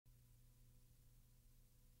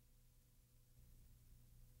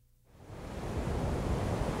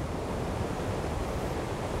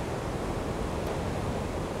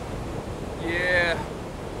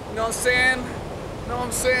I'm saying? Know what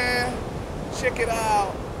I'm saying? Check it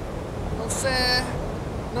out. Know what I'm saying?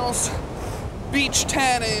 Beach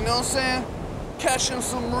tanning, you know what I'm saying? Catching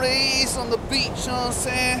some rays on the beach, you know what I'm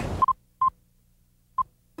saying?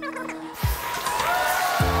 This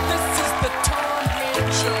is the Tom Green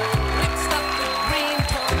Show. It's not the Green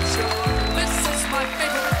Tom Show. This is my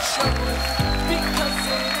favorite show because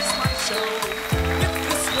it is my show. If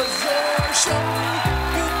this was your show,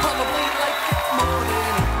 you'd probably like it more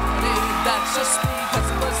than me. That's just because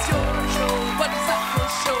it was your show. But it's not your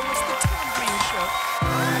show, it's the Tom Green Show.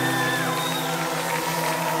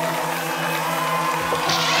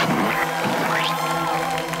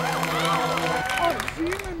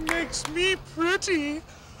 Oxymen makes me pretty.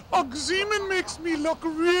 Oxymen makes me look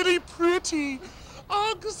really pretty.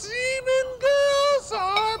 Oxymen girls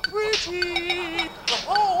are pretty.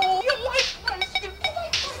 Oh, you like my skin?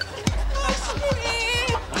 My skin.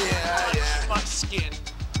 Yeah. My skin.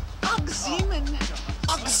 Oxymen.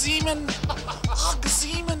 Oxymen.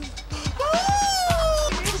 Oxymen. Oh,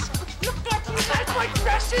 look at me like my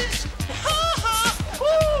dresses.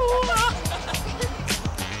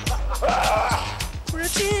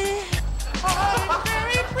 Pretty. I'm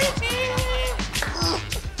very pretty.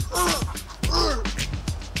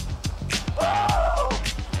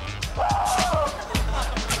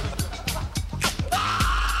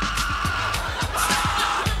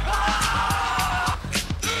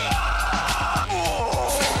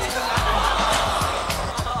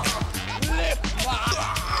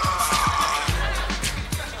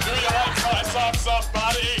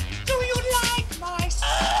 Somebody. Do you like my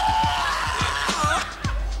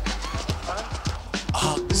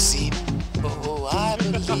Oxymen, oh, I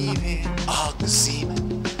believe in Oxymen.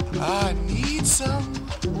 I need some.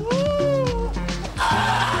 Woo!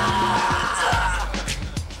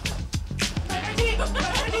 I'm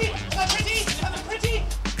pretty.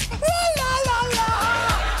 La la la.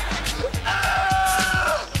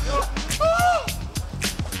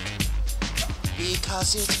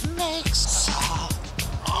 Because it makes soft.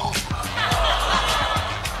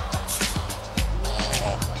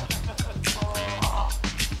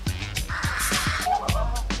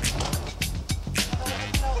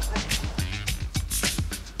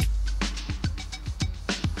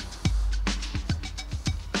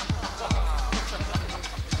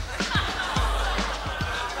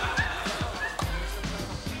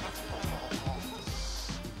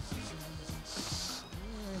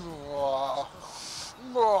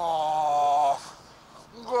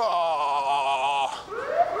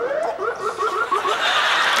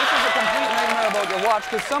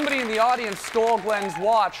 Because somebody in the audience stole Glenn's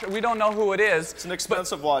watch. We don't know who it is. It's an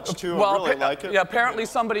expensive watch, too. Well, I really like it. Yeah, apparently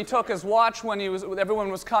somebody took his watch when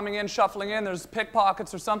everyone was coming in, shuffling in. There's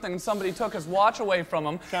pickpockets or something, and somebody took his watch away from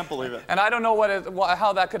him. Can't believe it. And I don't know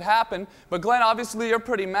how that could happen. But Glenn, obviously you're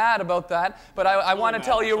pretty mad about that. But I want to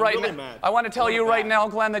tell you right now. I want to tell you right now,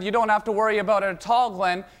 Glenn, that you don't have to worry about it at all,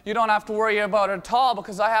 Glenn. You don't have to worry about it at all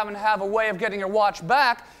because I happen to have a way of getting your watch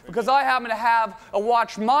back. Because I happen to have a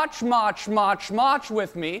watch match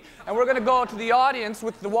with me, and we're going to go to the audience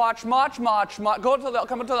with the watch match. Come out to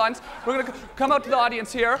the audience. We're going to come out to the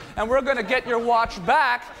audience here, and we're going to get your watch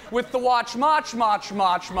back with the watch match.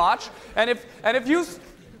 And if you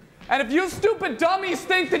stupid dummies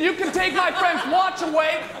think that you can take my friend's watch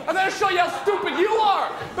away, I'm going to show you how stupid you are.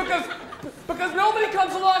 Because nobody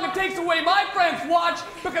comes along and takes away my friend's watch,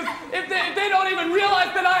 because if they don't even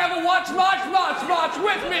realize that I have a watch match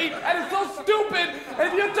with me, and it's so stupid,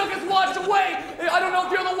 and if you took his watch away, I don't know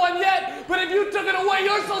if you're the one yet, but if you took it away,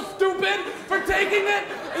 you're so stupid for taking it,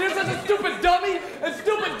 and you're such a stupid dummy, and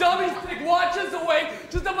stupid dummies take watches away,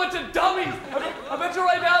 just a bunch of dummies. I bet you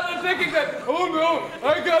right now they're thinking that, oh no,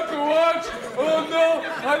 I got the watch, oh no,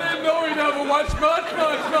 I didn't know he'd have a watch match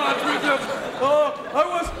with him. Oh, I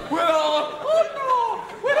was, well, oh no!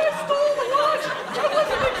 When I stole the watch, I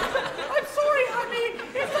wasn't expecting. I'm sorry, honey.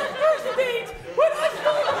 It's our first date. When I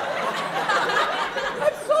stole the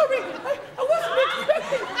I'm sorry. I wasn't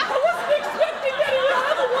expecting that he would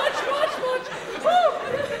have a watch. Oh,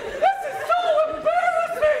 this is so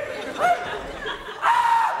embarrassing.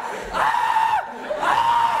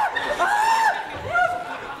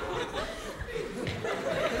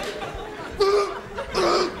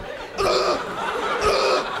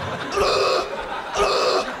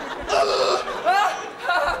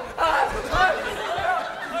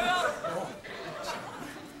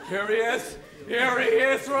 Here he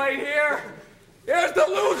is right here. Here's the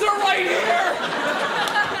loser right here.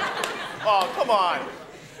 Oh, come on.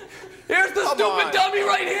 Here's the stupid dummy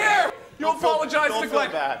right here. You apologize to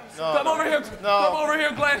Glenn. No, Come over here. No. Come over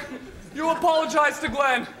here, Glenn. You apologize to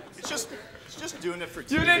Glenn. It's just just doing it for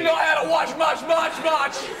TV. You didn't know how to watch much.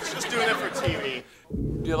 He's just doing it for TV.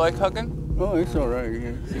 Do you like hugging? Oh, it's all right,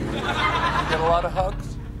 yeah. You get a lot of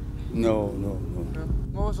hugs? No.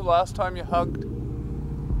 When was the last time you hugged?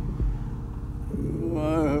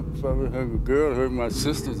 Well, I probably hug a girl, hug my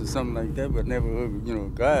sisters or something like that, but never hug, a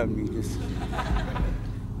guy. I mean, just,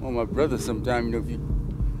 well, my brother sometime, if he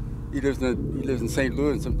lives in St.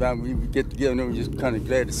 Louis, and sometimes we get together, and we're just kind of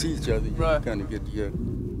glad to see each other. Right. Kind of get together.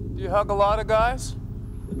 Do you hug a lot of guys?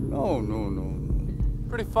 Oh, no.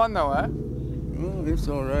 Pretty fun though, eh? Oh, it's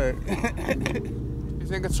all right. You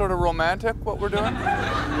think it's sort of romantic what we're doing?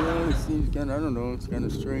 Well, it seems kind of, I don't know, it's kind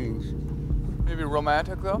of strange. Maybe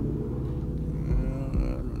romantic though? I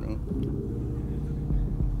don't know.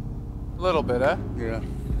 A little bit, eh? Yeah.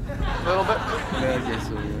 A little bit? Yeah, I guess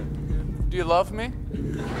so, yeah. Do you love me?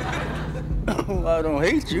 Well, I don't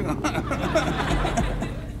hate you.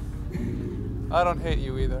 I don't hate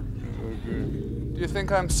you either. Do you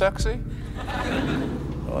think I'm sexy?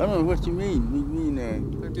 Oh, I don't know what you mean. You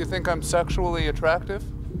mean, Do you think I'm sexually attractive?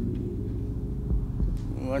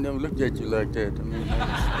 well, I never looked at you like that. I mean,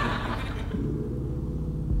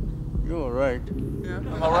 you're all right. Yeah,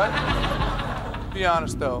 I'm all right? Be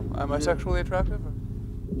honest though, am I sexually attractive?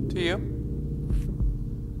 To you?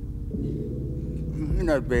 You're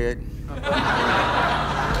not bad. You're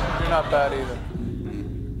not bad either.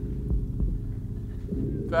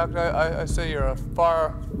 In fact, I say you're a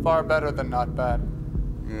far better than not bad.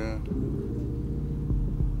 Yeah.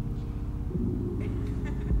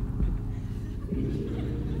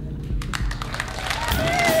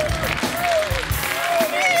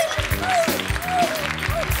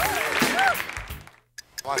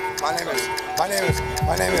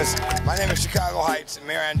 My name is Chicago Heights,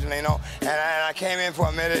 Mayor Angelino, and I came in for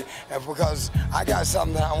a minute because I got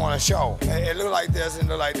something that I want to show. It looked like this and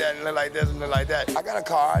looked like that and looked like this and looked like that. I got a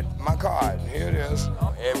card, my card, here it is.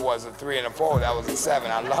 It was a 3 and a 4, that was a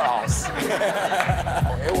 7, I lost.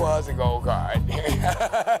 It was a gold card.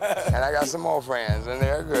 And I got some more friends, and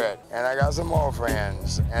they're good. And I got some more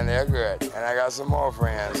friends, and they're good. And I got some more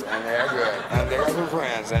friends, and they're good. And they got some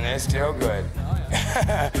friends, and they're still good.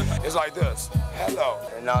 It's like this. Hello.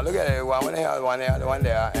 And now look at it. One here, one there, one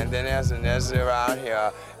there. And then there's around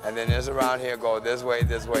here. And then there's around here. Go this way,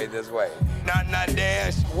 this way, this way. Not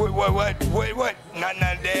dash. What? Not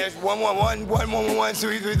dash. 111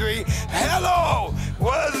 333. Hello.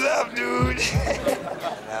 What's up, dude?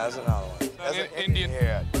 That's another one. That's an Indian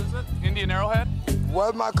head. What is it? Indian Arrowhead?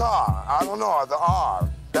 Where's my car? I don't know. The R.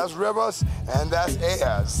 That's Rivers, and that's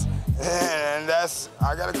Ayers. And that's,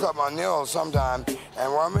 I gotta cut my nails sometime.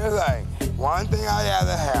 And one more thing, one thing I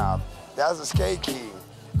gotta have, that's a skate key.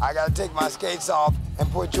 I gotta take my skates off and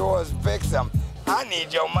put yours, fix them. I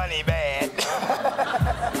need your money bad.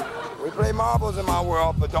 We play marbles in my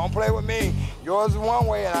world, but don't play with me. Yours is one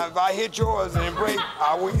way, and if I hit yours and it break,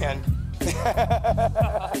 I win.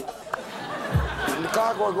 And the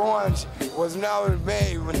Clockwork Orange was now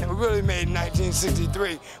made, really made in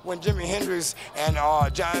 1963, when Jimi Hendrix and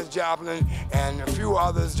Janis Joplin and a few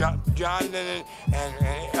others, John Lennon and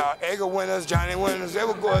Edgar Winters, Johnny Winters, they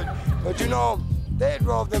were good. But you know, they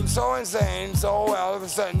drove them so insane, so all of a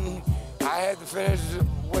sudden, I had to finish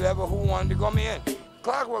whatever who wanted to go me in.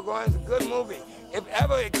 Clockwork Orange is a good movie. If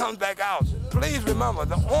ever it comes back out, please remember,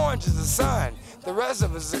 the orange is the sun, the rest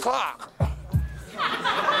of it is the clock. Right.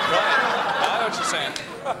 I know what you're saying.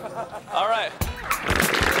 All right.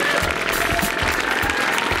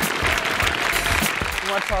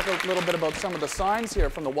 I want to talk a little bit about some of the signs here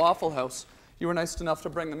from the Waffle House. You were nice enough to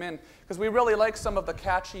bring them in, because we really like some of the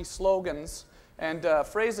catchy slogans and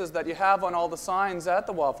phrases that you have on all the signs at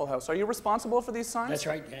the Waffle House. Are you responsible for these signs? That's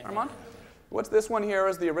right. Yeah. Armand? What's this one here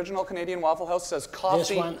is the original Canadian Waffle House, says coffee.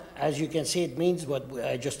 This one, as you can see, it means what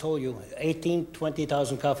I just told you,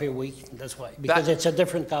 20,000 coffee a week. That's why, because it's a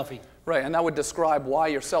different coffee. Right, and that would describe why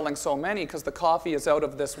you're selling so many, because the coffee is out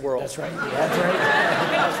of this world. That's right. That's right.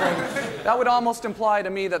 That's right. That would almost imply to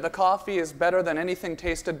me that the coffee is better than anything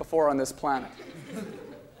tasted before on this planet.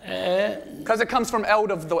 Because it comes from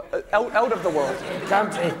out of the world.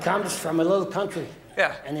 It comes from a little country.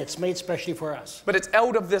 Yeah. And it's made specially for us. But it's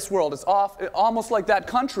out of this world. It's almost like that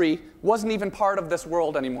country wasn't even part of this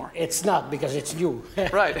world anymore. It's not, because it's new.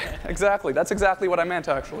 Right, exactly. That's exactly what I meant,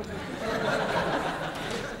 actually.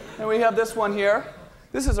 And we have this one here.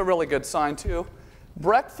 This is a really good sign, too.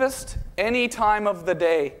 Breakfast any time of the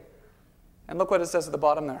day. And look what it says at the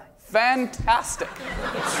bottom there. Fantastic.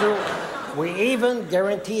 It's true. We even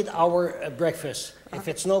guaranteed our breakfast. If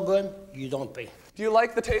it's no good, you don't pay. Do you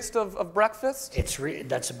like the taste of breakfast?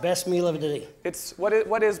 That's the best meal of the day.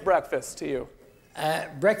 What is breakfast to you?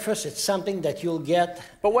 Breakfast, it's something that you'll get.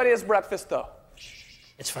 But what is breakfast, though?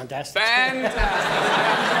 It's fantastic.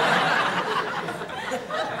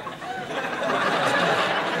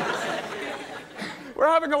 We're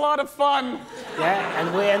having a lot of fun. Yeah,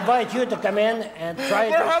 and we invite you to come in and try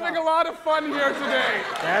it. We're having a lot of fun here today.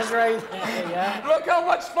 That's right. Yeah. Look how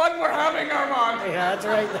much fun we're having, Armand. Yeah, that's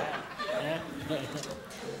right. Yeah.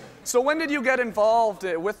 So when did you get involved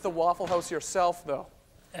with the Waffle House yourself, though?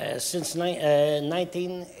 Since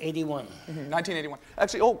 1981. 1981.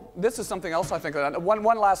 Actually, oh, this is something else I think.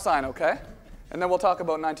 One last sign, okay? And then we'll talk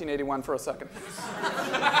about 1981 for a second.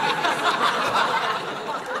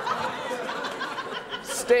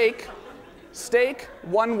 Steak,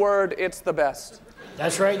 one word, it's the best.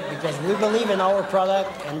 That's right, because we believe in our product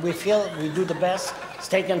and we feel we do the best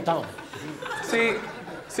steak in town. See,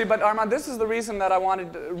 but Armand, this is the reason that I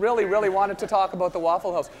really wanted to talk about the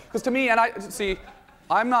Waffle House. Because to me,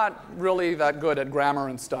 I'm not really that good at grammar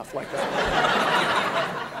and stuff like that.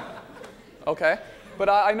 Okay? But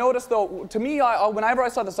I noticed, though, to me, whenever I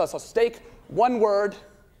saw this, I saw steak, one word,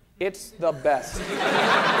 it's the best.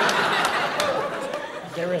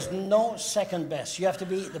 There is no second best. You have to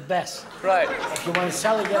be the best. Right. If you want to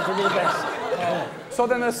sell it, you have to be the best. So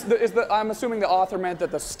then I'm assuming the author meant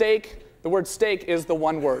that the word steak is the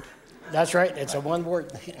one word. That's right. It's a one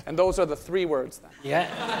word. And those are the three words then. Yeah,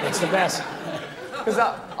 it's the best. Because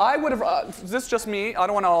I would have, this is just me, I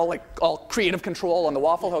don't want to all creative control on the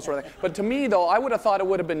Waffle House or anything, but to me though, I would have thought it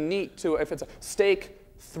would have been neat to, if it's a steak,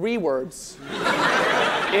 3 words,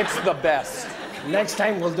 it's the best. Next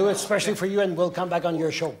time we'll do it especially for you and we'll come back on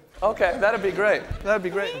your show. Okay, that'd be great. That'd be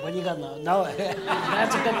great. What do you got now? No,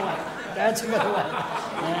 that's a good one. That's a good one.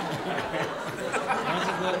 That's a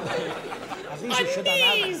good one. At least you should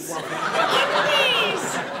have Undies!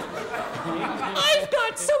 I've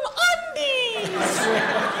got some undies!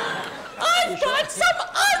 I've got some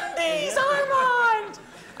undies, Armand!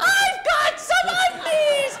 I've got some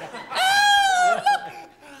undies! Oh, look!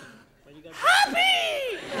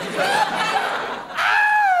 Happy!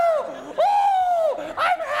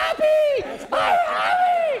 I'm happy! I'm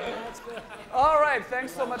happy! All right,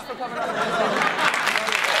 thanks so much for coming on.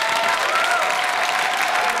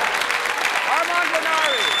 Armand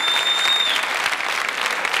Glenari.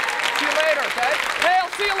 See you later, okay? Hey,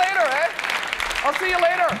 I'll see you later, eh? I'll see you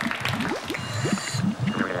later.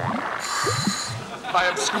 I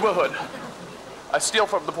am Scuba Hood. I steal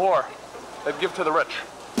from the poor and give to the rich.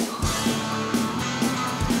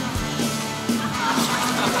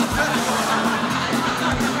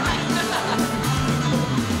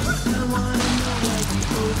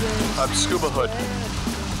 I'm Scuba Hood.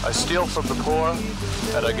 I steal from the poor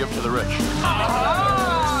and I give to the rich.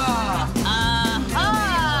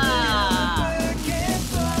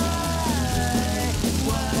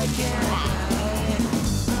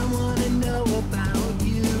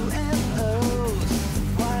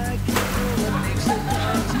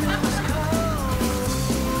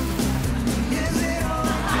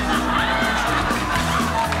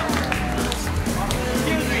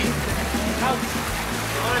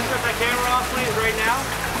 Camera off, please, right now.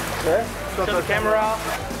 Sure. Shut the camera off.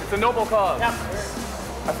 It's a noble cause. Yep.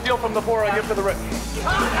 I steal from the poor, I give to the rich.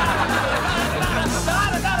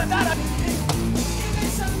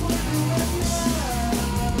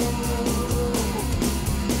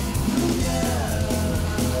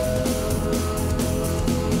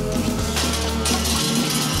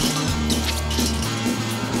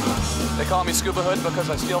 They call me Scuba Hood because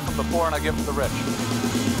I steal from the poor and I give to the rich.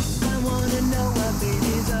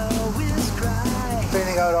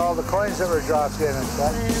 Cleaning out all the coins that were dropped in and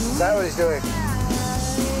stuff. Is that what he's doing?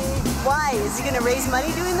 Why? Is he going to raise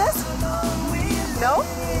money doing this? No?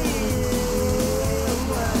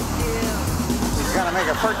 He's gonna make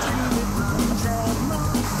a fortune.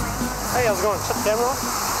 Hey, how's it going? Shut the camera off.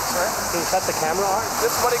 Sorry? Can you shut the camera off?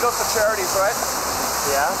 This money goes to charities, right?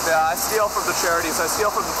 Yeah. Yeah, I steal from the charities. I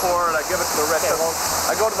steal from the poor and I give it to the rich. Okay, well,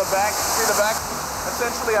 I go to the bank. See the bank?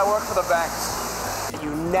 Essentially, I work for the banks.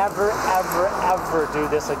 you never, ever, ever do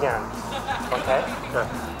this again. Okay? Okay.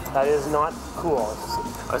 That is not cool.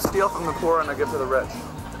 I steal from the poor and I give to the rich.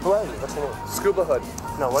 Who are you? What's your name? Scuba Hood.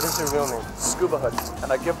 No, what is your real name? Scuba Hood.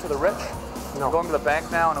 And I give to the rich. No. I'm going to the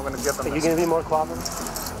bank now and I'm going to give them Are you this. going to be more cooperative?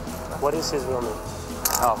 What is his real name?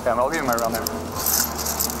 Oh, okay, I'll give you my real name.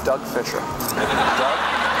 Doug Fisher. Doug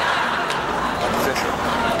Fisher.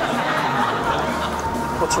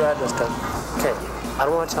 What's your address, Doug? Okay. I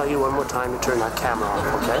don't want to tell you one more time to turn that camera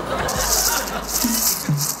on, okay?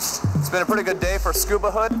 It's been a pretty good day for Scuba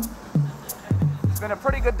Hood. It's been a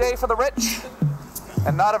pretty good day for the rich.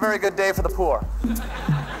 And not a very good day for the poor.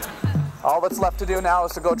 All that's left to do now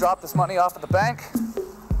is to go drop this money off at the bank,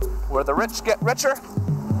 where the rich get richer,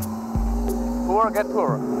 poor get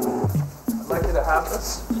poorer. I'd like you to have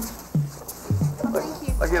this. Thank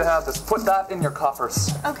you. I'd like you to have this. Put that in your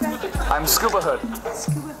coffers. Okay. I'm Scuba Hood.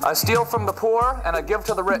 I steal from the poor and I give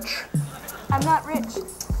to the rich. I'm not rich.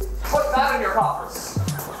 Put that in your coffers.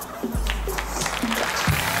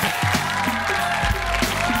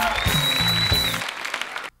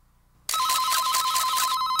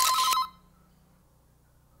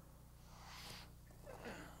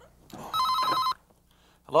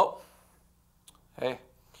 Hello? Hey.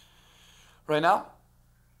 Right now?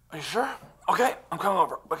 Are you sure? Okay, I'm coming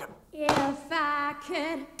over. Okay. If I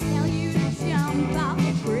could tell you to jump off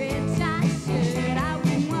a bridge, I should. I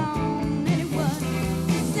would want anyone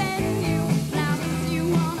to send you flowers. You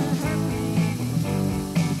wanna hurt me,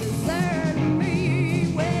 desert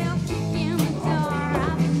me. Well, kicking the door,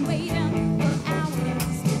 I've been waiting for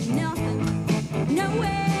hours with nothing,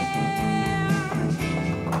 nowhere.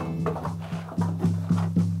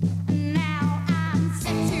 Now I'm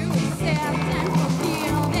set to accept and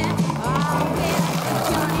forgive it. I'll get the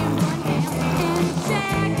gun in one hand and a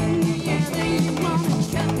jack in the other. You wanna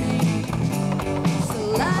cut me, so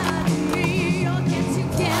lie to me or get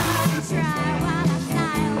together and try while I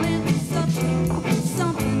fly with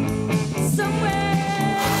something, somewhere.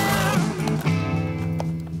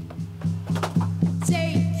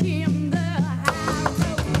 Taking the high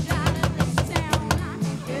road out of this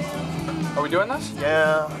town. Are we doing this?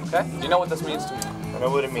 Yeah. Okay. You know what this means to me. I know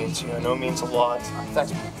what it means to you. I know it means a lot.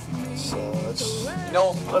 Thanks. So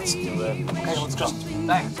let's do it. Okay, let's go.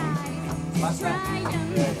 Thanks. Last night.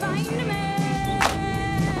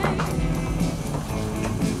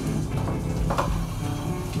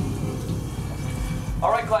 All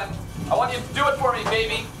right, Glenn. I want you to do it for me,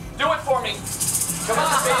 baby. Do it for me. Come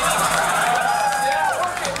on, baby. Yeah,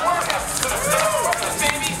 work it,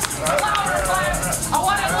 baby. Louder, Glenn. I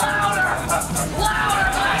want it louder. Louder,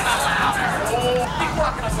 Glenn, louder. Keep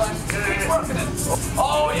working it, Glenn. Keep working it.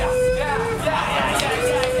 Oh, yeah. Yeah.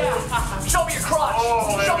 Show me your crotch.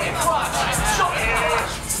 Show me your crotch. Show me your crotch.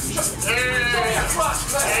 Show me your crotch,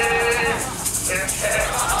 Glenn.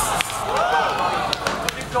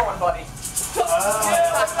 Keep going, buddy.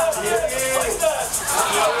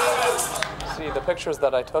 See, the pictures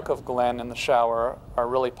that I took of Glenn in the shower are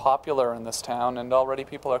really popular in this town, and already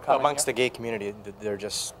people are coming amongst the gay community. They're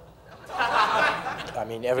just. I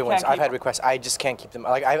mean, everyone's. I've had requests. I just can't keep them.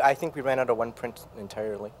 Like I think we ran out of one print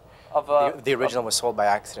entirely. Of the original was sold by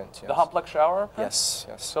accident. Yes. The Humplick shower print? Yes.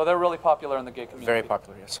 So they're really popular in the gay community. Very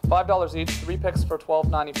popular, yes. $5 each, 3 picks for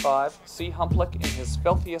 $12.95. See Humplick in his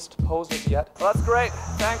filthiest poses yet. Well, that's great.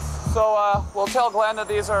 Thanks. So we'll tell Glenn that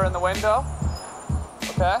these are in the window.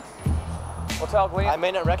 Okay? We'll tell Glenn. I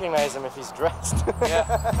may not recognize him if he's dressed.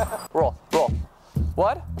 Yeah. Roll.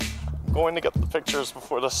 What? I'm going to get the pictures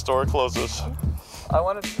before the store closes.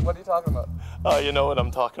 What are you talking about? You know what I'm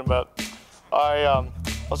talking about. I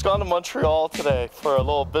was gone to Montreal today for a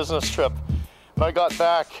little business trip, and I got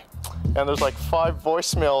back, and there's like 5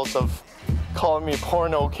 voicemails of calling me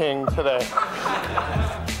Porno King today.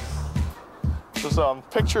 There's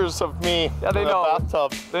pictures of me in the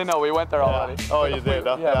bathtub. They know we went there already. Oh, you did?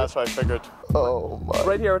 Yeah, that's what I figured. Oh my.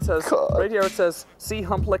 Right here it says. God. Right here it says. See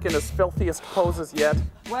Humplick in his filthiest poses yet.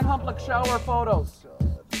 Glenn Humplick shower photos.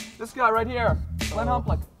 This guy right here. Glenn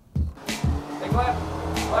Humplick. Hey Glenn.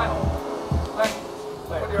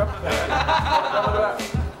 What are you up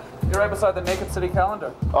to? You're right beside the Naked City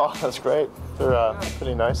calendar. Oh, that's great. They're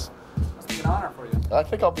pretty nice. Must be an honor for you. I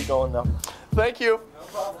think I'll be going now. Thank you. No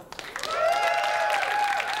problem.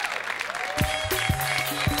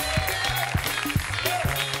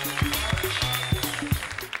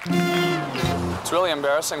 It's really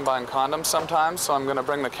embarrassing buying condoms sometimes, so I'm going to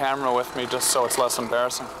bring the camera with me just so it's less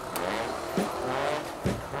embarrassing.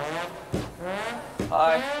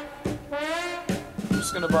 Hi. I'm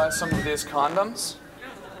just going to buy some of these condoms.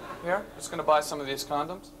 Here, just going to buy some of these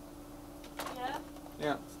condoms. Yeah?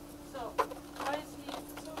 Yeah. So, why is he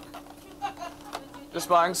Just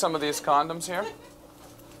buying some of these condoms here.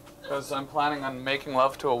 Because I'm planning on making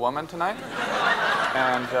love to a woman tonight.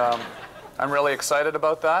 And I'm really excited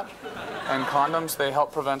about that. And condoms, they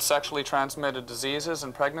help prevent sexually transmitted diseases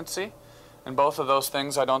and pregnancy. And both of those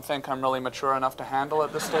things I don't think I'm really mature enough to handle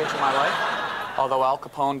at this stage of my life. Although Al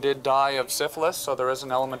Capone did die of syphilis, so there is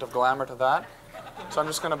an element of glamour to that. So I'm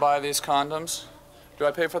just going to buy these condoms. Do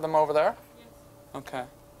I pay for them over there? Okay.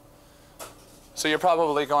 So you're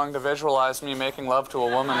probably going to visualize me making love to a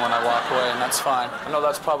woman when I walk away, and that's fine. I know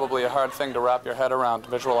that's probably a hard thing to wrap your head around,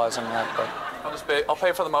 visualizing that, but I'll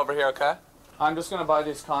pay for them over here, okay? I'm just going to buy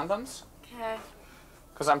these condoms. Okay.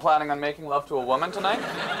 because I'm planning on making love to a woman tonight,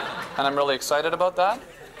 and I'm really excited about that.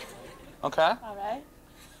 Okay? All right.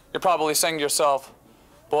 You're probably saying to yourself,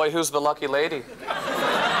 boy, who's the lucky lady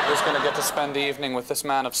who's going to get to spend the evening with this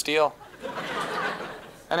man of steel?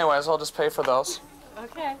 Anyways, I'll just pay for those.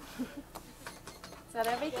 Okay. Is that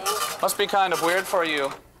everything? Must be kind of weird for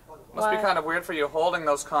you. Must be Why? kind of weird for you holding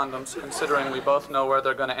those condoms, considering we both know where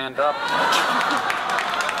they're going to end up.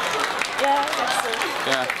 Yeah, that's it.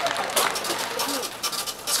 Yeah.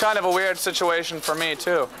 It's kind of a weird situation for me,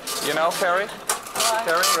 too. You know, Carrie?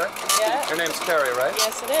 Carrie, right? Yeah. Your name's Carrie, right?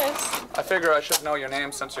 Yes, it is. I figure I should know your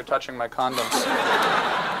name since you're touching my condoms.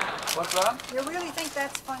 What's that? You really think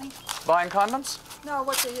that's funny? Buying condoms? No,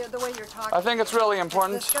 the way you're talking. I think it's really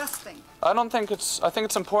important. It's disgusting. I think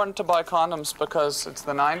it's important to buy condoms because it's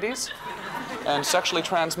the 90s and sexually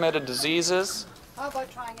transmitted diseases. How about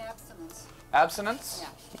trying abstinence? Abstinence?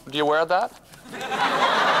 Yeah. Do you wear that? Do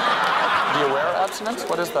you wear abstinence?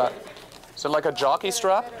 What is that? Is it like a jockey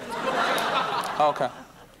strap? Okay.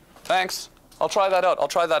 Thanks. I'll try that out. I'll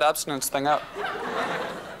try that abstinence thing out.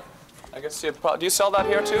 I guess do you sell that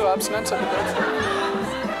here too, abstinence?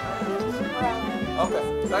 Okay.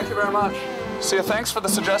 Thank you very much. See you. Thanks for the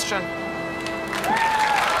suggestion.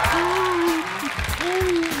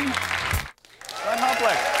 Glenn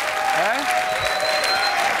Hoplick. Hey?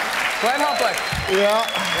 Glenn Hoplick. Yeah.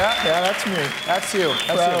 Yeah? Yeah, that's me. That's you.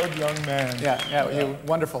 That's Proud you. young man. Yeah, you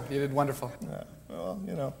wonderful. You did wonderful. Yeah. Well,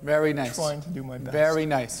 you know. Very nice. Trying to do my best. Very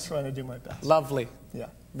nice. Trying to do my best. Lovely. Yeah.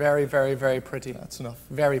 Very, very, very pretty. That's enough.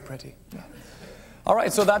 Very pretty. Yeah. All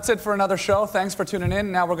right, so that's it for another show. Thanks for tuning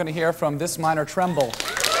in. Now we're going to hear from This Minor Tremble.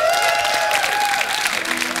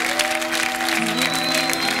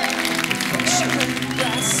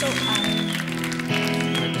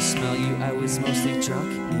 When I smell you, I was mostly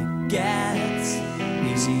drunk. It gets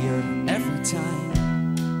easier every time.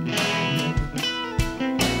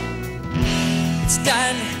 It's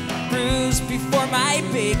done, bruised before my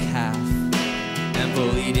big half, and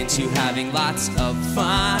bullied into having lots of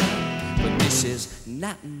fun. But this is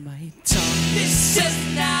not my tongue. This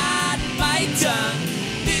is not my tongue.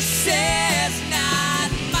 This is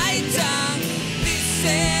not my tongue. This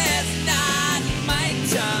is not my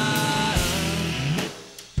tongue.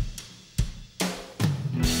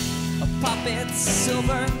 A puppet's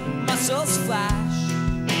silver muscles flash.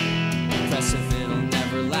 Impressive, it'll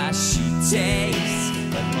never last. She takes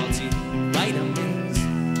like multivitamins.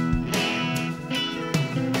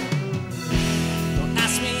 Don't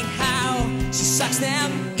ask me how she sucks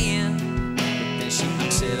them in, but then she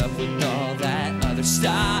hooks it up with all that other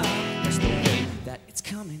stuff. There's no way that it's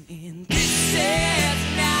coming in.